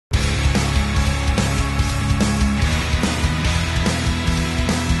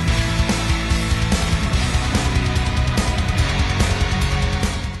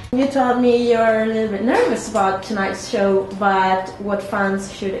you told me you're a little bit nervous about tonight's show, but what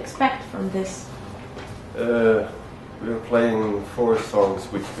fans should expect from this? We're playing 4 songs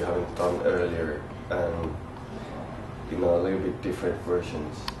which we haven't done earlier, and in a little bit different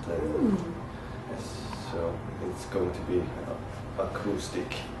versions. So it's going to be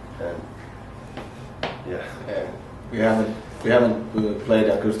acoustic, and we haven't played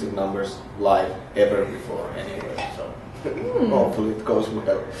acoustic numbers live ever before anyway, so hopefully it goes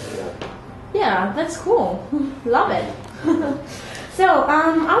well. Yeah, that's cool. Love it. So,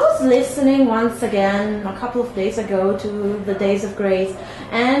 I was listening once again a couple of days ago to the Days of Grace,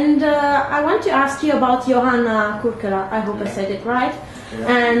 and I want to ask you about Johanna Kurkela. I hope I said it right. Yeah.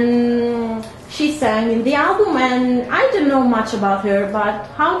 And she sang in the album, and I don't know much about her, but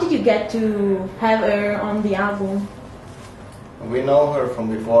how did you get to have her on the album? We know her from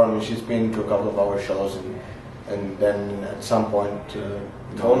before. I mean, she's been to a couple of our shows, and then at some point,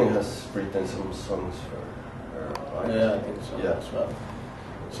 Tony has written some songs for her, right? Yeah, I think so as well.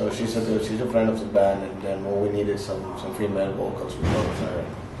 So she's a friend of the band, and then when we needed some female vocals, we thought of her.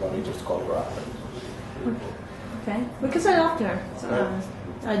 Then we just called her up. Okay, because I loved her. So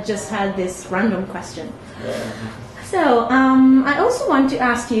I just had this random question. Yeah. So I also want to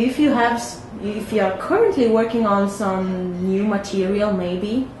ask you if you are currently working on some new material,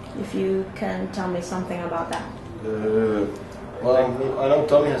 maybe. If you can tell me something about that. Well, I know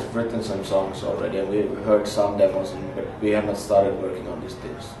Tommy has written some songs already, and we heard some demos, but we have not started working on these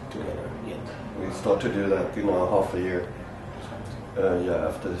things together yet. We start to do that in half a year.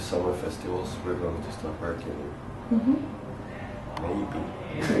 After the summer festivals, we're going to start working. Maybe.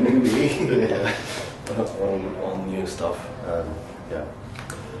 on new stuff.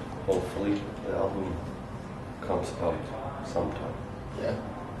 Hopefully the album comes out sometime. Yeah.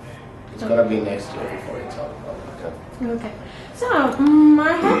 It's gonna be next year before it's out. Okay. So I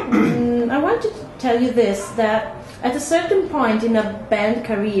want to tell you this, that at a certain point in a band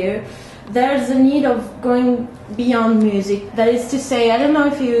career, there's a need of going beyond music. That is to say, I don't know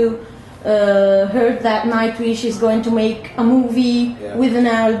if you heard that Nightwish is going to make a movie with an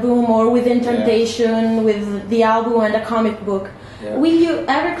album, or with Incantation, with the album and a comic book. Yeah. Will you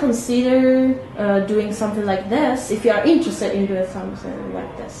ever consider doing something like this, if you are interested in doing something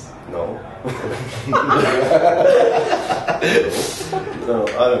like this? No. No,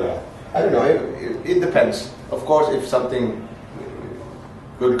 I don't know. It depends. Of course, if something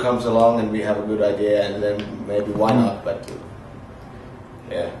good comes along and we have a good idea, and then maybe why not? But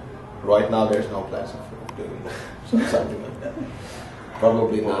right now there's no plans of doing something like that.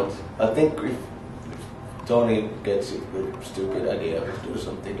 Probably not. I think if Tony gets a good stupid idea to do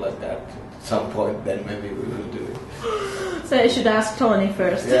something like that at some point, then maybe we will do it. So I should ask Tony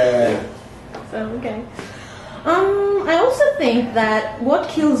first. Yeah. So okay. I also think that what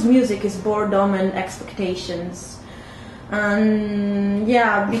kills music is boredom and expectations.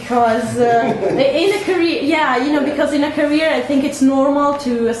 Because in a career, because in a career, I think it's normal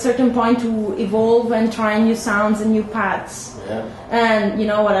to a certain point to evolve and try new sounds and new paths. Yeah. And you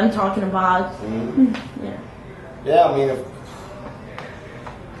know what I'm talking about. Yeah, I mean,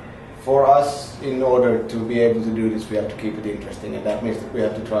 for us, in order to be able to do this, we have to keep it interesting, and that means that we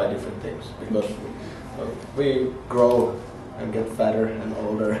have to try different things, because we grow and get fatter and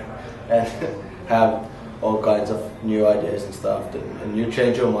older and have all kinds of new ideas and stuff, and you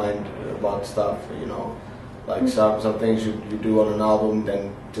change your mind about stuff, like some things you do on an album,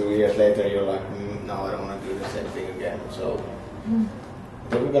 then 2 years later you're like, no, I don't want to do the same thing again. So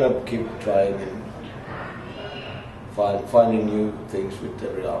then we're gonna keep trying and finding new things with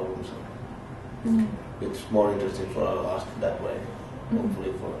every album. So it's more interesting for us that way,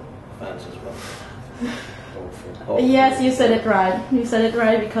 hopefully for fans as well. Hopefully. Yes, you said it right. You said it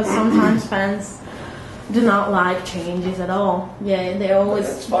right, because sometimes fans do not like changes at all. Yeah, they always...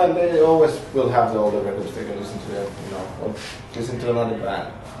 It's fine, they always will have the older records, they can listen to them, or listen to another band.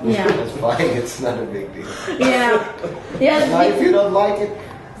 Yeah. It's fine, it's not a big deal. Yeah. Now, if you don't like it,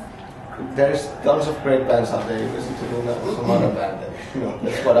 there's tons of great bands out there, you listen to some other band.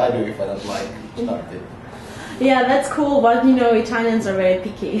 That's what I do if I don't like something. Yeah, that's cool, but Italians are very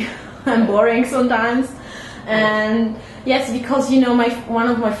picky and boring sometimes. And yes, because one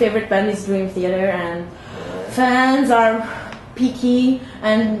of my favorite bands is Dream Theater, and fans are picky,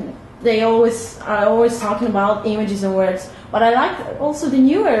 and they are always talking about images and words. But I like also the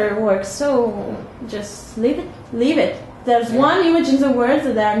newer works, so just leave it. There's one image and the words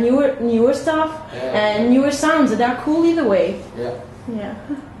that are newer stuff and newer sounds that are cool either way. Yeah.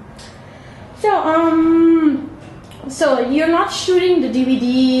 So you're not shooting the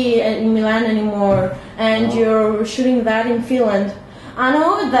DVD in Milan anymore, and you're shooting that in Finland. I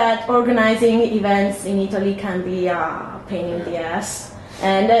know that organizing events in Italy can be a pain in the ass,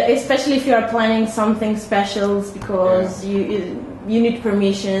 and especially if you are planning something special, because you need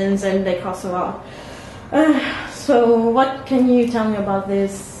permissions and they cost a lot. So what can you tell me about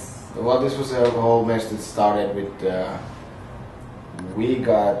this? Well, this was a whole mess that started with we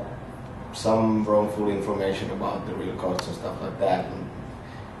got some wrongful information about the real costs and stuff like that,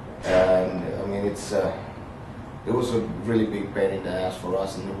 and I mean it was a really big pain in the ass for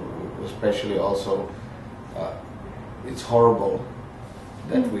us, and especially also it's horrible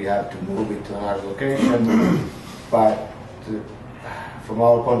that we have to move it to another location, but from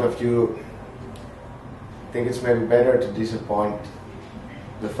our point of view, I think it's maybe better to disappoint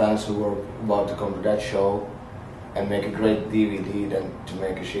the fans who were about to come to that show and make a great DVD than to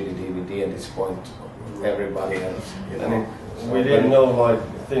make a shitty DVD and disappoint everybody else. You know? And we didn't know like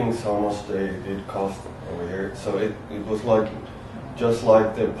things how much they did cost over here, so it was like just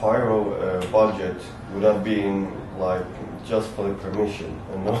like the pyro budget would have been like just for the permission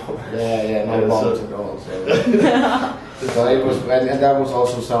and no. No bombs at all. So it was, and that was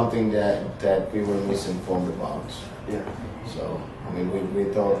also something that we were misinformed about. Yeah. So I mean,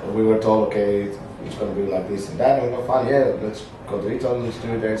 we were told, okay, it's going to be like this and that, and we were fine. Yeah, let's go to Italy, let's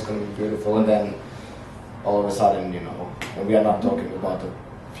do it there. It's going to be beautiful, and then all of a sudden, you know, and we are not talking about a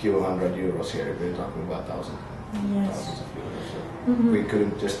few $100 here. We're talking about thousands of euros. So we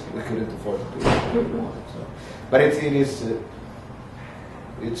couldn't afford to do what we wanted. So, but it is a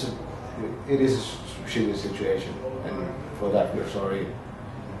shitty situation, and for that we're sorry.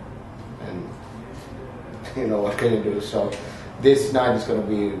 And you know, what can you do? So this night is going to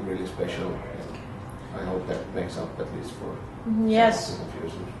be really special. I hope that makes up at least for yes.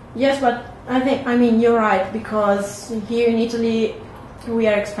 Yes, but I mean you're right, because here in Italy we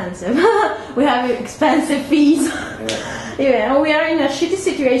are expensive. We have expensive fees. Yeah, we are in a shitty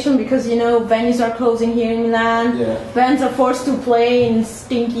situation because, you know, venues are closing here in Milan. Yeah. Bands are forced to play in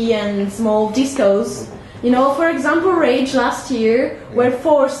stinky and small discos. You know, for example, Rage last year were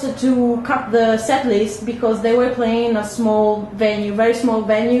forced to cut the set list because they were playing a small venue, very small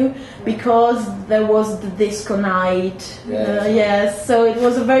venue, because there was the disco night. Yes, so it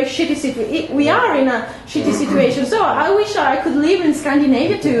was a very shitty situation. We are in a shitty situation. So I wish I could live in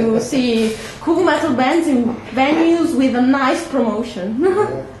Scandinavia to see cool metal bands in venues with a nice promotion.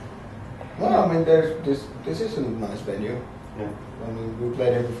 Well, I mean, this is a nice venue. Yeah. I mean, we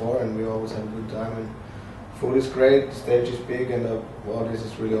played here before and we always had a good time. And food is great, the stage is big, and the audience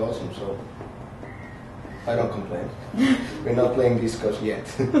is really awesome, so I don't complain. We're not playing discos yet.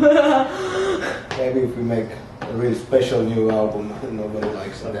 Maybe if we make a really special new album and nobody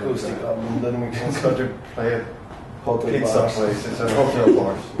likes it, acoustic album, then we can start to play at hotel pizza bars. places and hotel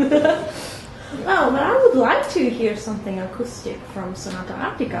bars. Well, but I would like to hear something acoustic from Sonata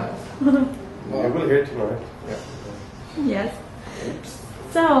Arctica. Well, we will hear tonight. Yeah. Yes.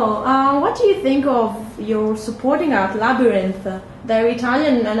 So, what do you think of your supporting act, Labyrinth? They're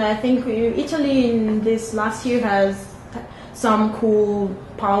Italian, and I think Italy in this last year has some cool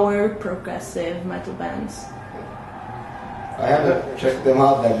power progressive metal bands. I haven't checked them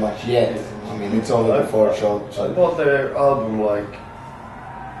out that much yet. I mean, it's only before show. I bought their album like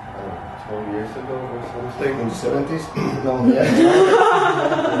 12 years ago or something. In the 70s? No.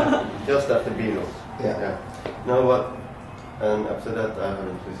 Yeah. Just after Beatles. Yeah. No, but and after that I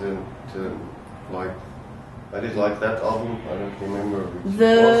haven't listened to like I did like that album. I don't remember which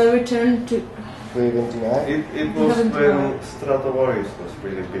The it was. Return to... It was when Stratovarius was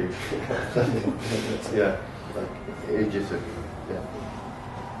really big. Yeah, like ages ago. Yeah.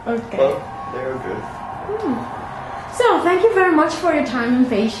 Okay. Well, they're good. So, thank you very much for your time and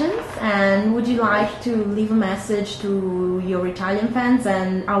patience. And would you like to leave a message to your Italian fans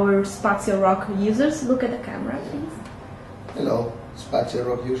and our SpazioRock users? Look at the camera, please. Hello,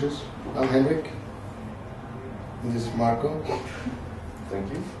 SpazioRock users. I'm Henrik. And this is Marko.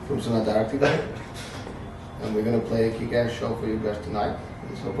 Thank you. From Sonata Arctica. And we're going to play a kick-ass show for you guys tonight.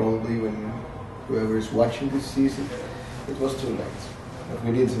 And so probably when whoever is watching this sees it, it was too late. But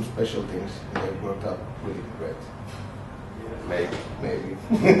we did some special things and they worked out really great. Maybe. Maybe.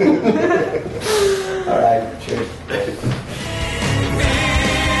 Alright, cheers.